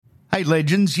Hey,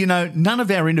 legends, none of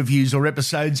our interviews or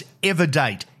episodes ever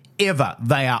date, ever.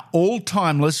 They are all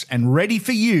timeless and ready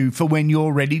for you for when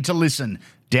you're ready to listen.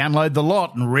 Download the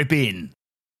lot and rip in.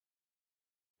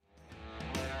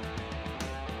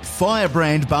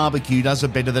 Firebrand BBQ does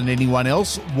it better than anyone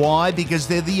else. Why? Because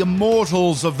they're the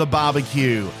immortals of the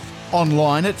barbecue.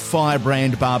 Online at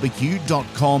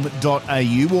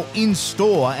FirebrandBBQ.com.au or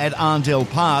in-store at Arndell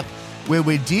Park, where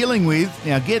we're dealing with,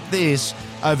 now get this,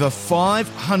 over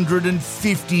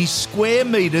 550 square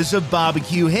metres of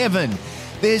barbecue heaven.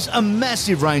 There's a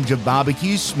massive range of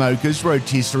barbecues, smokers,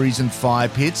 rotisseries and fire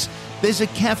pits. There's a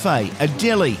cafe, a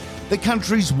deli, the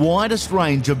country's widest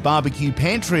range of barbecue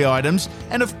pantry items,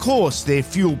 and of course their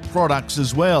fuel products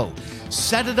as well.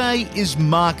 Saturday is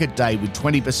market day with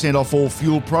 20% off all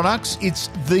fuel products.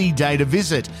 It's the day to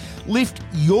visit. Lift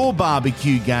your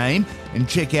barbecue game and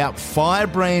check out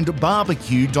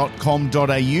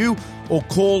FirebrandBBQ.com.au or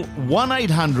call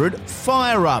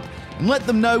 1-800-FIRE-UP and let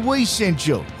them know we sent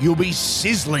you. You'll be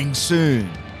sizzling soon.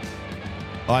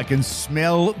 I can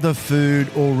smell the food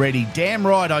already. Damn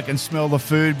right I can smell the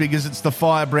food because it's the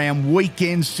Firebrand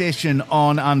weekend session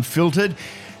on Unfiltered.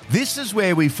 This is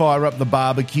where we fire up the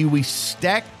barbecue, we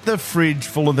stack the fridge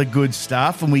full of the good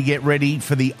stuff and we get ready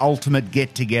for the ultimate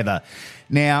get-together.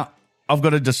 Now, I've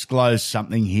got to disclose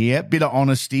something here. Bit of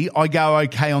honesty. I go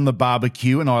okay on the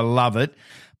barbecue and I love it,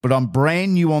 but I'm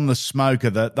brand new on the smoker.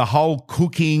 The whole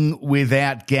cooking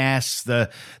without gas, the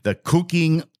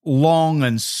cooking long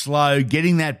and slow,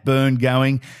 getting that burn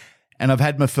going, and I've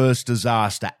had my first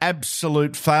disaster.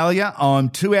 Absolute failure. I'm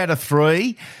 2 out of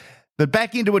 3, but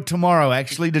back into it tomorrow,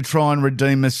 actually, to try and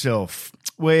redeem myself.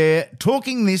 We're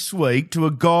talking this week to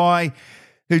a guy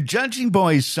who, judging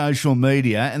by his social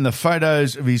media and the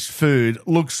photos of his food,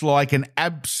 looks like an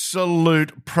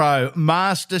absolute pro,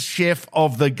 master chef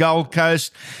of the Gold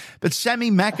Coast. But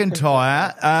Sammy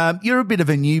McIntyre, you're a bit of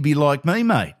a newbie like me,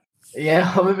 mate.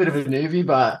 Yeah, I'm a bit of a newbie,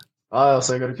 but I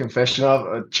also got a confession.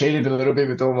 I cheated a little bit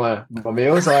with all my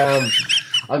meals. I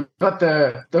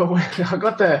probably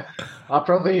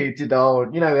did the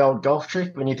old golf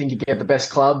trick when you think you get the best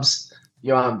clubs.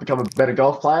 You become a better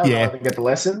golf player. Yeah. And get the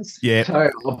lessons. Yeah. So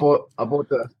I bought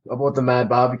the Mad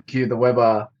Barbecue, the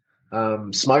Weber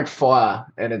smoked fire,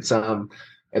 and it's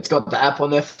got the app on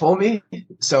there for me,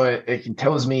 so it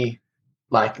tells me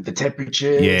like the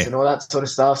temperatures and all that sort of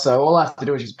stuff. So all I have to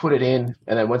do is just put it in,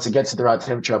 and then once it gets to the right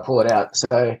temperature, I pull it out.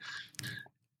 So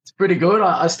it's pretty good.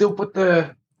 I still put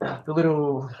the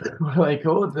little, what do they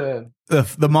call it? The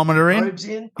thermometer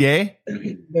in? Yeah.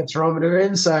 The thermometer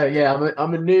in. So, yeah,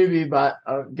 I'm a newbie, but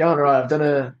I'm going right. I've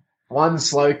done one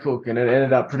slow cook, and it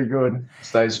ended up pretty good.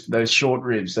 It's those short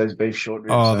ribs, those beef short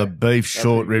ribs. Oh, the beef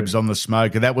short ribs on the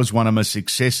smoker. That was one of my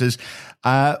successes.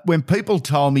 When people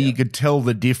told me you could tell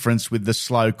the difference with the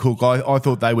slow cook, I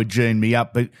thought they would gene me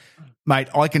up. But, mate,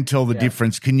 I can tell the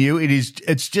difference. Can you?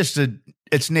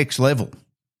 It's next level.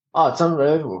 Oh, it's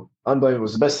unbelievable. Unbelievable.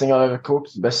 It's the best thing I ever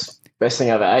cooked. The best thing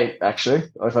I ever ate, actually,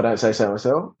 if I don't say so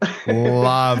myself.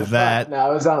 Love that.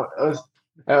 No,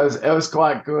 it was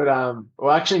quite good.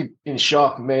 Well, actually, in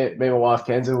shock, me and my wife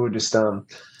Kenza were just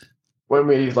when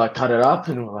we cut it up,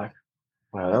 and we're like,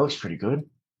 wow, that looks pretty good.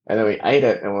 And then we ate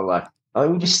it, and we're like, I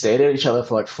think we just stared at each other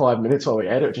for 5 minutes while we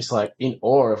ate it, just in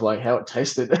awe of how it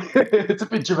tasted. It's a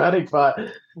bit dramatic, but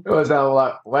it was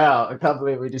wow, I can't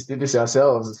believe we just did this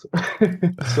ourselves.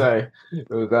 So it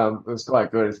was quite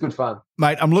good. It's good fun,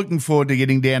 mate. I'm looking forward to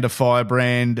getting down to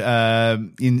Firebrand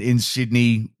in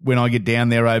Sydney when I get down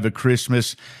there over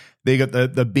Christmas. They got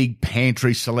the big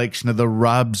pantry selection of the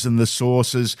rubs and the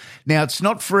sauces. Now it's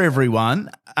not for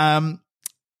everyone.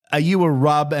 Are you a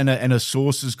rub and a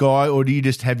sauces guy, or do you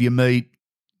just have your meat,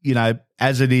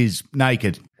 as it is,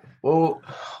 naked? Well,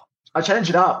 I change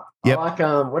it up. Yep. I like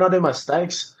when I do my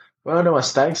steaks.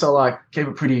 I keep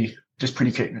it pretty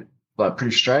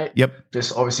straight. Yep.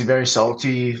 Just obviously very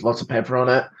salty, lots of pepper on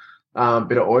it,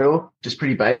 bit of oil, just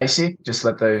pretty basic. Just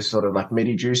let those sort of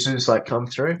meaty juices come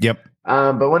through. Yep.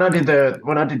 But when I did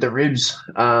the ribs,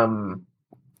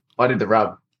 I did the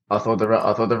rub. I thought the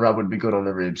rub would be good on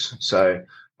the ribs, so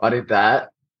I did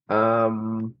that.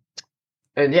 And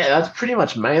yeah, that's pretty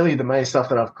much mainly the main stuff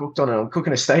that I've cooked on it. I'm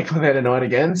cooking a steak on there tonight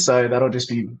again, so that'll just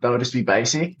be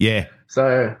basic. Yeah.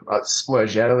 So I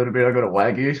splurged out a little bit. I got a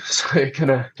Wagyu, so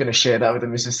gonna share that with the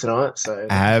missus tonight. So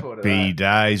happy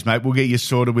days, mate. We'll get you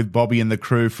sorted with Bobby and the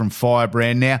crew from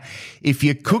Firebrand. Now, if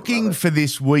you're cooking for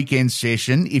this weekend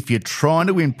session, if you're trying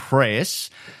to impress,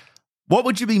 what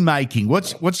would you be making?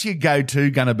 What's your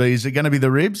go-to going to be? Is it going to be the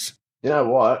ribs? You know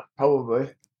what? Probably.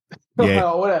 Yeah.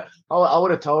 I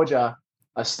would have told you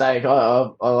a steak. I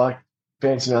like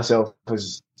fancy myself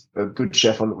as a good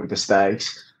chef with the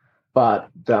steaks. but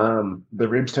the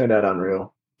ribs turned out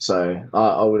unreal. So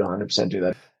I would 100% do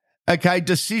that. Okay,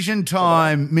 decision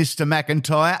time, Mr.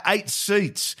 McIntyre. 8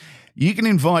 seats. You can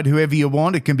invite whoever you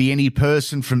want. It can be any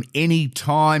person from any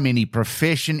time, any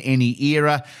profession, any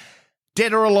era.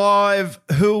 Dead or alive,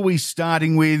 who are we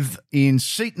starting with in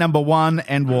seat number 1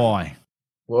 and why?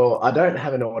 Well, I don't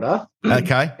have an order.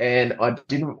 Okay. And I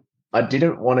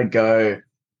didn't want to go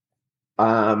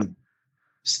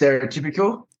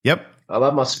stereotypical. Yep. I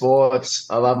love my sports.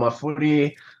 I love my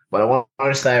footy, but I want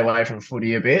to stay away from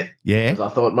footy a bit. Yeah.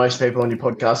 Because I thought most people on your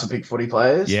podcast would pick footy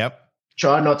players. Yep.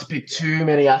 Try not to pick too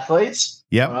many athletes.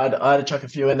 Yep. I had to chuck a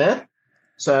few in there.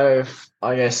 So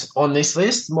I guess on this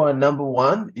list, my number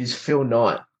 1 is Phil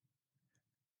Knight.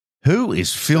 Who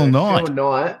is Phil Knight?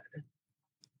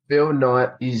 Phil Knight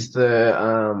is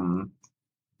the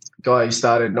guy who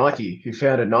started Nike, who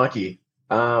founded Nike.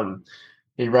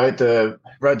 He wrote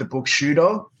the book Shoe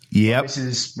Dog. Yep. This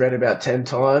is read about 10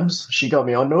 times. She got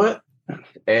me onto it,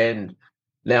 and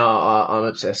now I'm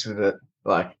obsessed with it.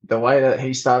 Like the way that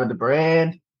he started the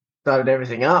brand, started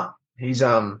everything up. He's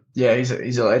a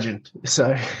legend.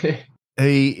 So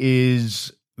he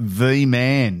is the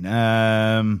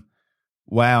man.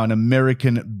 Wow, an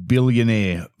American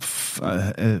billionaire,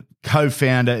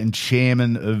 co-founder and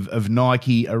chairman of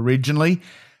Nike originally.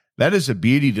 That is a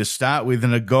beauty to start with,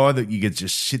 and a guy that you could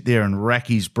just sit there and rack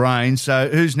his brain. So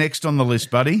who's next on the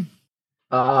list, buddy?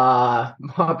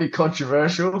 Might be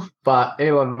controversial, but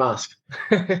Elon Musk.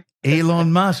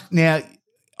 Elon Musk. Now,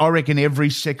 I reckon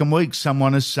every second week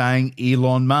someone is saying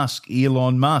Elon Musk.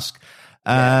 Yeah.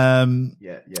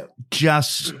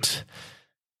 Just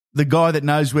the guy that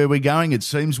knows where we're going, it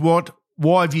seems. Why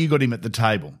have you got him at the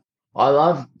table? I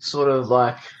love sort of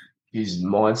like his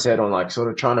mindset on like sort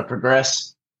of trying to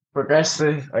progress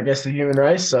the human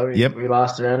race. So we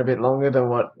last around a bit longer than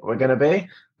what we're going to be.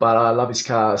 But I love his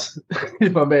cars,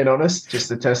 if I'm being honest. Just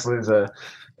the Teslas are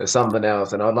something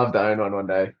else, and I'd love to own one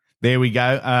day. There we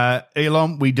go.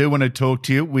 Elon, we do want to talk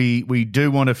to you. We do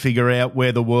want to figure out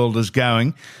where the world is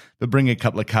going, but bring a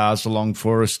couple of cars along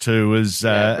for us too. Bring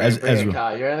a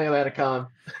car. You're only allowed a car.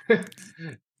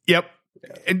 Yep.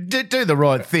 Do the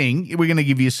right thing. We're going to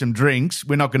give you some drinks.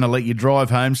 We're not going to let you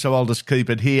drive home, so I'll just keep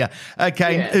it here.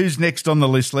 Okay, Who's next on the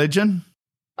list, legend?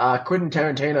 Quentin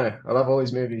Tarantino. I love all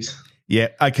his movies. Yeah,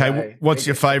 okay. What's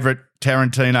your favourite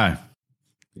Tarantino?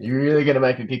 You're really going to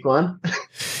make me pick one?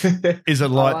 Is it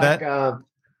like that?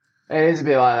 It is a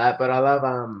bit like that, but I love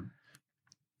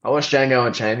I watched Django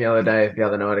Unchained the other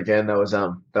night again. That was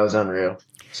unreal.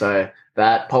 So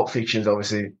that Pulp Fiction's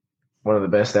obviously one of the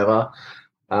best ever.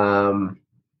 I'm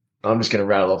just going to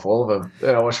rattle off all of them.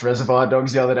 I watched Reservoir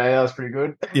Dogs the other day. That was pretty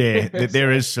good. Yeah,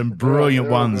 there is some brilliant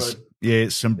ones. Yeah,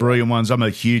 some brilliant ones. I'm a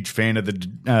huge fan of the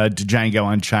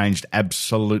Django Unchained.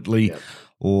 Absolutely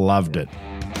loved it.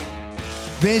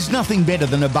 There's nothing better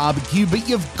than a barbecue, but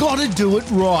you've got to do it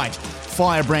right.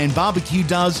 Firebrand BBQ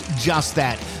does just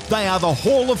that. They are the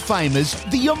Hall of Famers,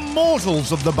 the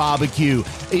immortals of the barbecue,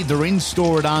 either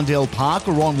in-store at Arndale Park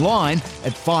or online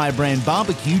at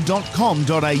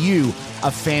FirebrandBBQ.com.au.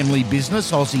 A family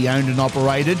business, Aussie-owned and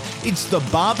operated, it's the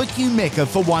barbecue mecca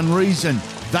for one reason.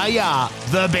 They are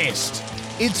the best.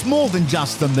 It's more than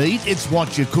just the meat, it's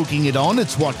what you're cooking it on,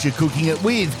 it's what you're cooking it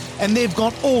with, and they've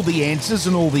got all the answers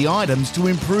and all the items to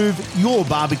improve your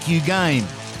barbecue game.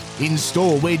 In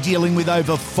store, we're dealing with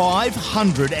over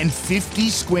 550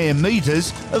 square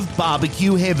metres of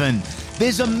barbecue heaven.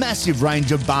 There's a massive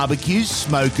range of barbecues,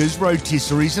 smokers,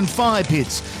 rotisseries and fire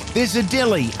pits. There's a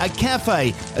deli, a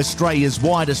cafe, Australia's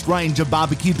widest range of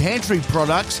barbecue pantry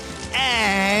products,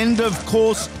 and, of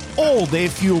course, all their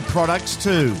fuel products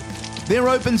too. They're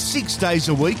open 6 days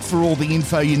a week. For all the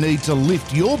info you need to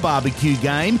lift your barbecue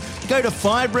game, go to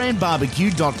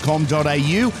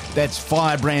FirebrandBBQ.com.au. That's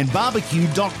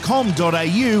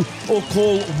FirebrandBBQ.com.au or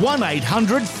call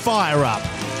 1-800-FIRE-UP.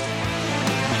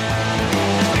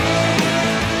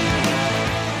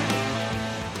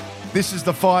 This is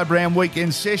the Firebrand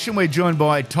Weekend Session. We're joined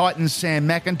by Titan Sam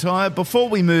McIntyre. Before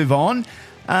we move on,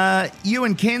 you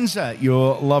and Kenza,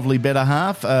 your lovely better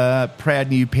half, proud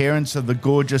new parents of the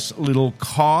gorgeous little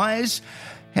Kais.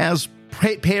 How's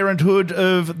parenthood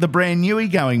of the brand newie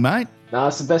going, mate? No,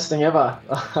 it's the best thing ever.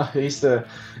 I used to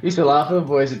laugh at the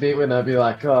boys a bit when they'd be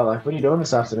like, "Oh, like what are you doing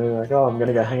this afternoon?" Like, "Oh, I'm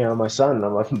gonna go hang out with my son." And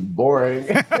I'm like, "Boring,"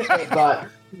 but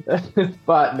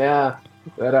now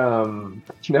that now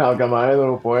I've got my own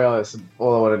little boy, that's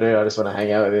all I want to do. I just want to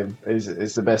hang out with him.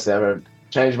 It's the best ever.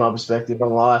 Changed my perspective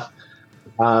on life.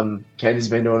 Katie's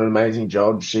been doing an amazing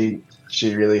job. She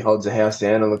really holds the house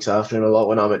down and looks after him a lot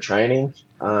when I'm at training.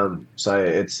 So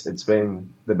it's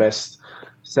been the best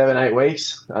 7-8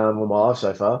 weeks of my life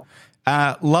so far.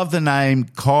 Love the name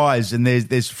Kai's, and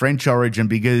there's French origin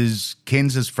because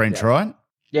Ken's is French, right?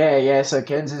 Yeah. So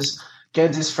Ken's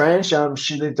is French.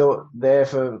 She lived there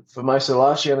for most of her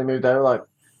life. She only moved over like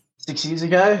 6 years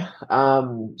ago.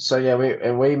 So yeah,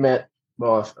 we met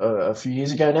a few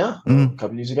years ago now, or a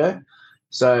couple of years ago.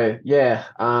 So yeah,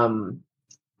 I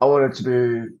wanted to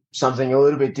do something a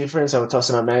little bit different, so we're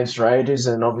tossing up names for ages,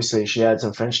 and obviously she had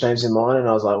some French names in mind, and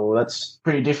I was like, well, that's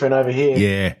pretty different over here.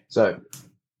 Yeah. So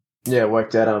yeah, it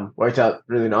worked out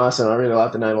really nice, and I really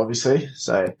like the name, obviously.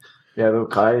 So yeah, little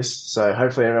Kais. So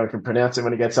hopefully everyone can pronounce it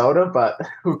when he gets older, but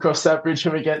we'll cross that bridge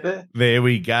when we get there. There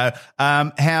we go.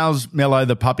 How's Mello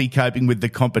the puppy coping with the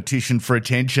competition for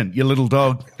attention? Your little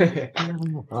dog. He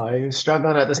was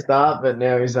struggling at the start, but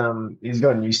now he's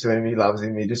gotten used to him. He loves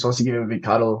him. He just wants to give him a big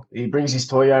cuddle. He brings his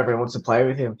toy over and wants to play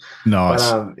with him. Nice.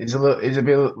 But he's a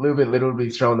little bit little to be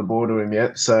throwing the ball to him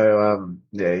yet. So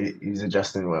he's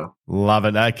adjusting well. Love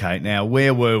it. Okay, now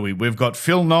where were we? We've got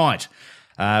Phil Knight.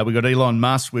 We've got Elon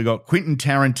Musk. We've got Quentin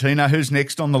Tarantino. Who's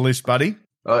next on the list, buddy?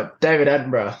 David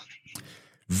Attenborough.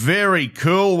 Very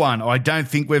cool one. I don't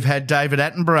think we've had David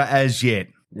Attenborough as yet.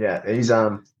 Yeah, he's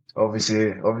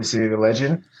obviously the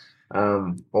legend.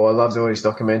 I loved all his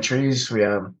documentaries. We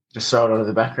just throw it onto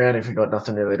the background if we've got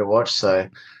nothing really to watch. So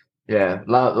yeah,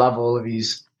 love all of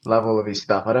his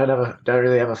stuff. I don't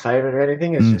really have a favorite or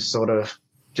anything. It's just sort of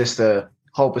just a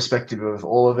whole perspective of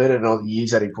all of it and all the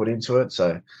years that he put into it.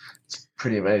 So it's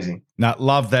pretty amazing. No,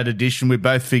 love that addition. We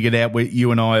both figured out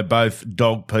you and I are both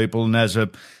dog people, and as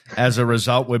a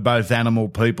result, we're both animal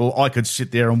people. I could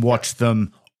sit there and watch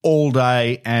them all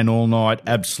day and all night.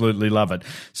 Absolutely love it.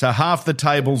 So half the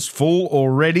table's full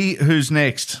already. Who's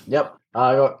next? Yep.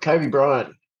 I got Kobe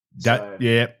Bryant.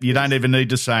 You don't even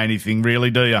need to say anything,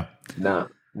 really, do you? No.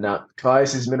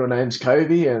 Kai's middle name's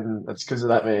Kobe, and that's because of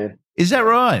that man. Is that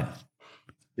right?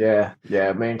 Yeah.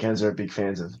 Me and Kenz are big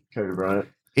fans of Kobe Bryant.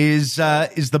 Is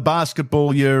the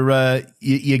basketball your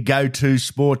go-to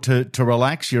sport to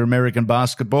relax, your American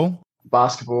basketball?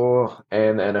 Basketball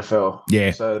and the NFL.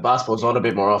 Yeah. So the basketball's on a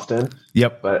bit more often.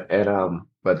 Yep. But the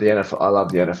NFL, I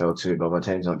love the NFL too, but my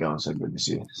team's not going so good this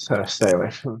year, so stay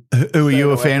away from. Who are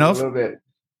you a fan of? A little bit.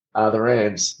 The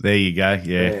Rams. There you go.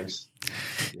 Yeah. Rams.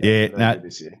 Yeah.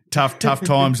 Tough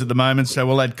times at the moment. So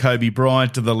we'll add Kobe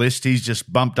Bryant to the list. He's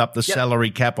just bumped up the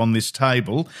salary cap on this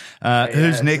table.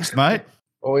 Who's next, mate?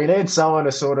 Well, we need someone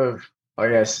to sort of, I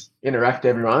guess, interact with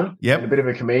everyone. Yep. And a bit of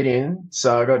a comedian.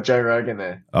 So I got Joe Rogan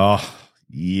there. Oh,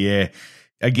 yeah.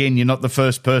 Again, you're not the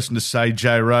first person to say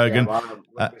Joe Rogan. Yeah, well,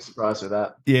 I'm surprised with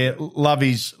that. Yeah, love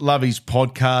his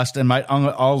podcast. And, mate,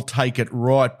 I'll take it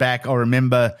right back. I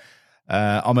remember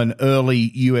I'm an early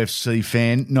UFC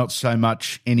fan, not so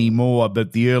much anymore,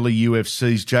 but the early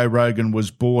UFCs, Joe Rogan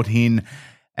was brought in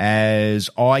as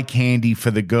eye candy for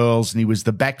the girls, and he was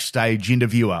the backstage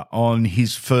interviewer on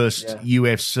his first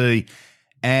UFC,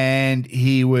 and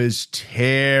he was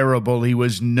terrible. He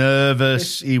was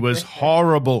nervous. He was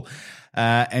horrible,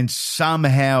 and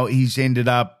somehow he's ended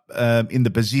up in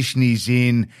the position he's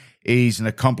in. He's an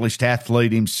accomplished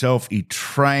athlete himself. He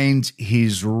trains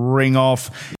his ring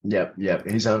off. Yep.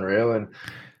 He's unreal, and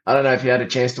I don't know if you had a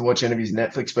chance to watch any of his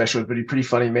Netflix specials, but he's a pretty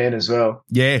funny man as well.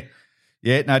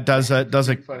 Yeah, no, does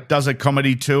a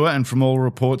comedy tour, and from all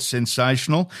reports,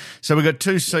 sensational. So we've got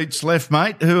 2 seats left,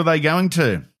 mate. Who are they going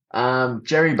to?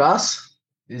 Jerry Buss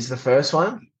is the first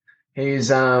one. He's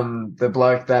the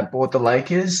bloke that bought the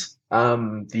Lakers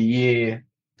the year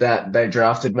that they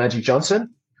drafted Magic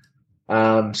Johnson.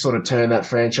 Sort of turned that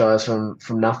franchise from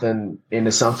nothing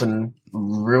into something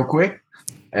real quick,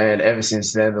 and ever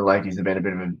since then, the Lakers have been a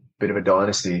bit of a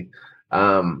dynasty.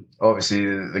 Obviously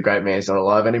the great man's not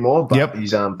alive anymore, but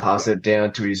he's passed it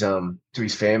down to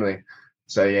his family.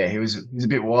 So yeah, he was a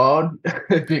bit wild,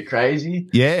 a bit crazy.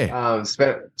 Yeah.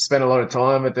 Spent a lot of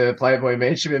time at the Playboy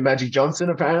Mansion with Magic Johnson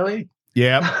apparently.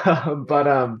 Yeah.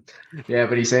 But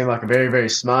he seemed like a very, very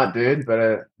smart dude, but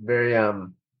a very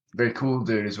very cool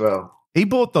dude as well. He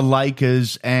bought the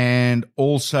Lakers and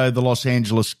also the Los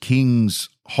Angeles Kings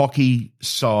hockey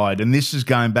side, and this is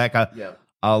going back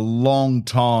a long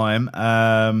time,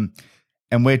 and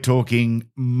we're talking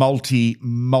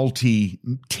multi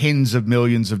tens of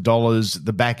millions of dollars at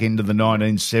the back end of the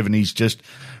 1970s, just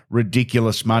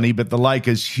ridiculous money. But the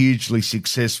Lakers hugely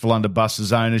successful under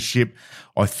Buss's ownership.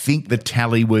 I think the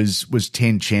tally was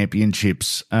 10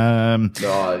 championships. Something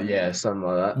like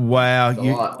that.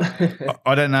 Wow.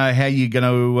 I don't know how you're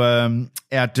going to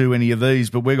outdo any of these,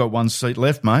 but we've got 1 seat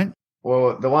left, mate.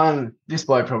 Well, this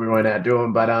bloke probably won't outdo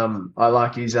him, but I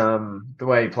like his the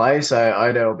way he plays. So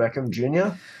Odell Beckham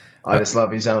Jr. I just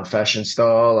love his fashion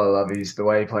style. I love the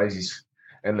way he plays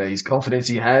and his confidence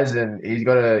he has, and he's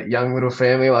got a young little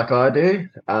family like I do.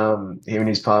 Him and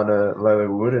his partner Lola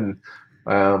Wood,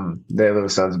 and their little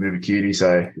son's a bit of a cutie.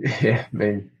 So yeah,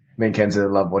 me and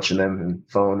Kenza love watching them and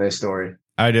following their story.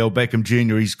 Odell Beckham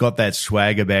Jr., he's got that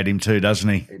swag about him too, doesn't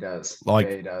he? He does. Like,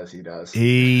 yeah, he does. He does.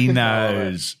 He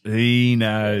knows. He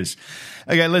knows.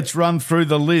 Okay, let's run through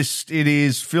the list. It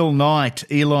is Phil Knight,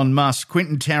 Elon Musk,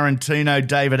 Quentin Tarantino,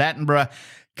 David Attenborough,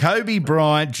 Kobe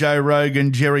Bryant, Joe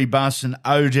Rogan, Jerry Buss, and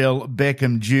Odell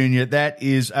Beckham Jr. That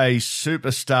is a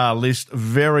superstar list.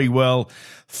 Very well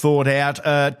thought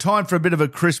out. Time for a bit of a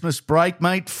Christmas break,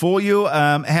 mate, for you.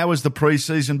 How has the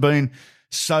preseason been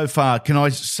so far? Can I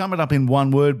sum it up in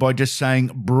one word by just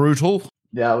saying brutal?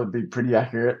 Yeah, it would be pretty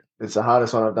accurate. It's the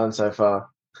hardest one I've done so far.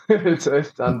 it's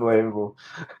unbelievable.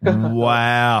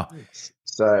 Wow.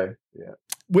 So,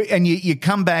 yeah. And you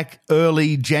come back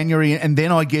early January, and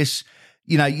then I guess,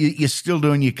 you know, you're still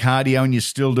doing your cardio and you're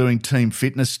still doing team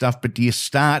fitness stuff, but do you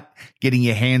start getting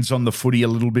your hands on the footy a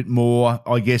little bit more,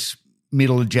 I guess,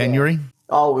 middle of January? Yeah.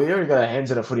 Oh, we already got our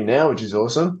hands on the footy now, which is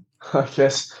awesome, I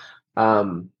guess.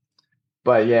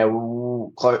 But yeah,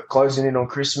 we'll closing in on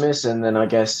Christmas, and then I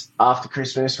guess after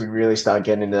Christmas we really start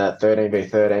getting into that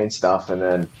 13v13 stuff, and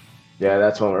then yeah,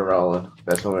 that's when we're rolling.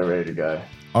 That's when we're ready to go.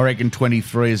 I reckon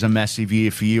 23 is a massive year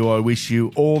for you. I wish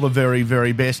you all the very,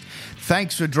 very best.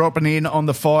 Thanks for dropping in on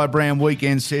the Firebrand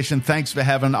weekend session. Thanks for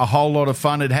having a whole lot of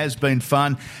fun. It has been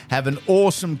fun. Have an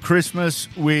awesome Christmas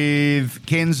with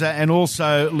Kenza and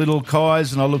also little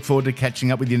Kais, and I look forward to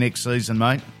catching up with you next season,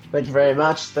 mate. Thank you very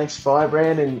much. Thanks,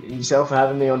 Firebrand, and yourself for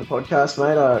having me on the podcast,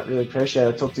 mate. I really appreciate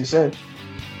it. Talk to you soon.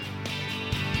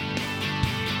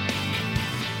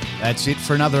 That's it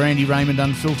for another Andy Raymond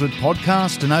Unfiltered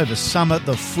podcast, and over summer,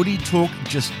 the footy talk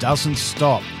just doesn't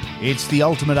stop. It's the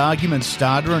ultimate argument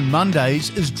starter, and Mondays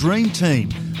is Dream Team,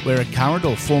 where a current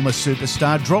or former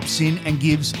superstar drops in and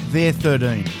gives their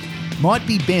 13. Might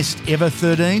be best ever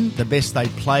 13, the best they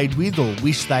played with or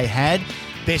wish they had,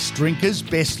 best drinkers,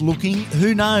 best looking,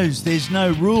 who knows? There's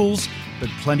no rules, but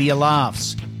plenty of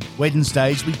laughs.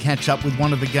 Wednesdays, we catch up with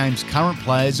one of the game's current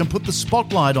players and put the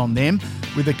spotlight on them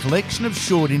with a collection of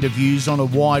short interviews on a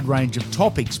wide range of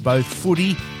topics, both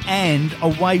footy and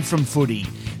away from footy.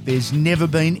 There's never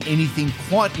been anything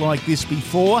quite like this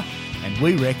before, and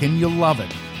we reckon you'll love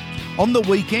it. On the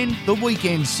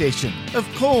weekend session.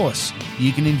 Of course,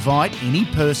 you can invite any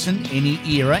person, any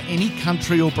era, any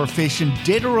country or profession,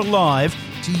 dead or alive,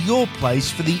 to your place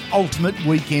for the ultimate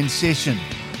weekend session.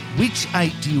 Which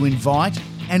 8 do you invite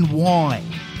and why?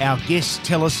 Our guests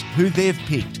tell us who they've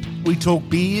picked. We talk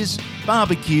beers,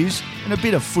 barbecues and a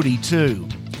bit of footy too.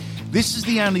 This is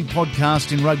the only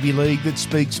podcast in rugby league that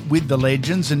speaks with the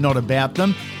legends and not about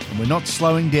them, and we're not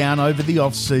slowing down over the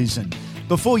off-season.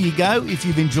 Before you go, if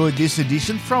you've enjoyed this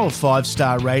edition, throw a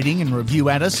 5-star rating and review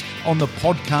at us on the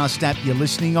podcast app you're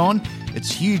listening on.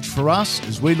 It's huge for us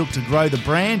as we look to grow the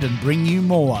brand and bring you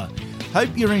more. Hope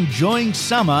you're enjoying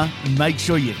summer, and make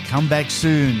sure you come back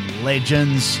soon,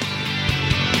 legends.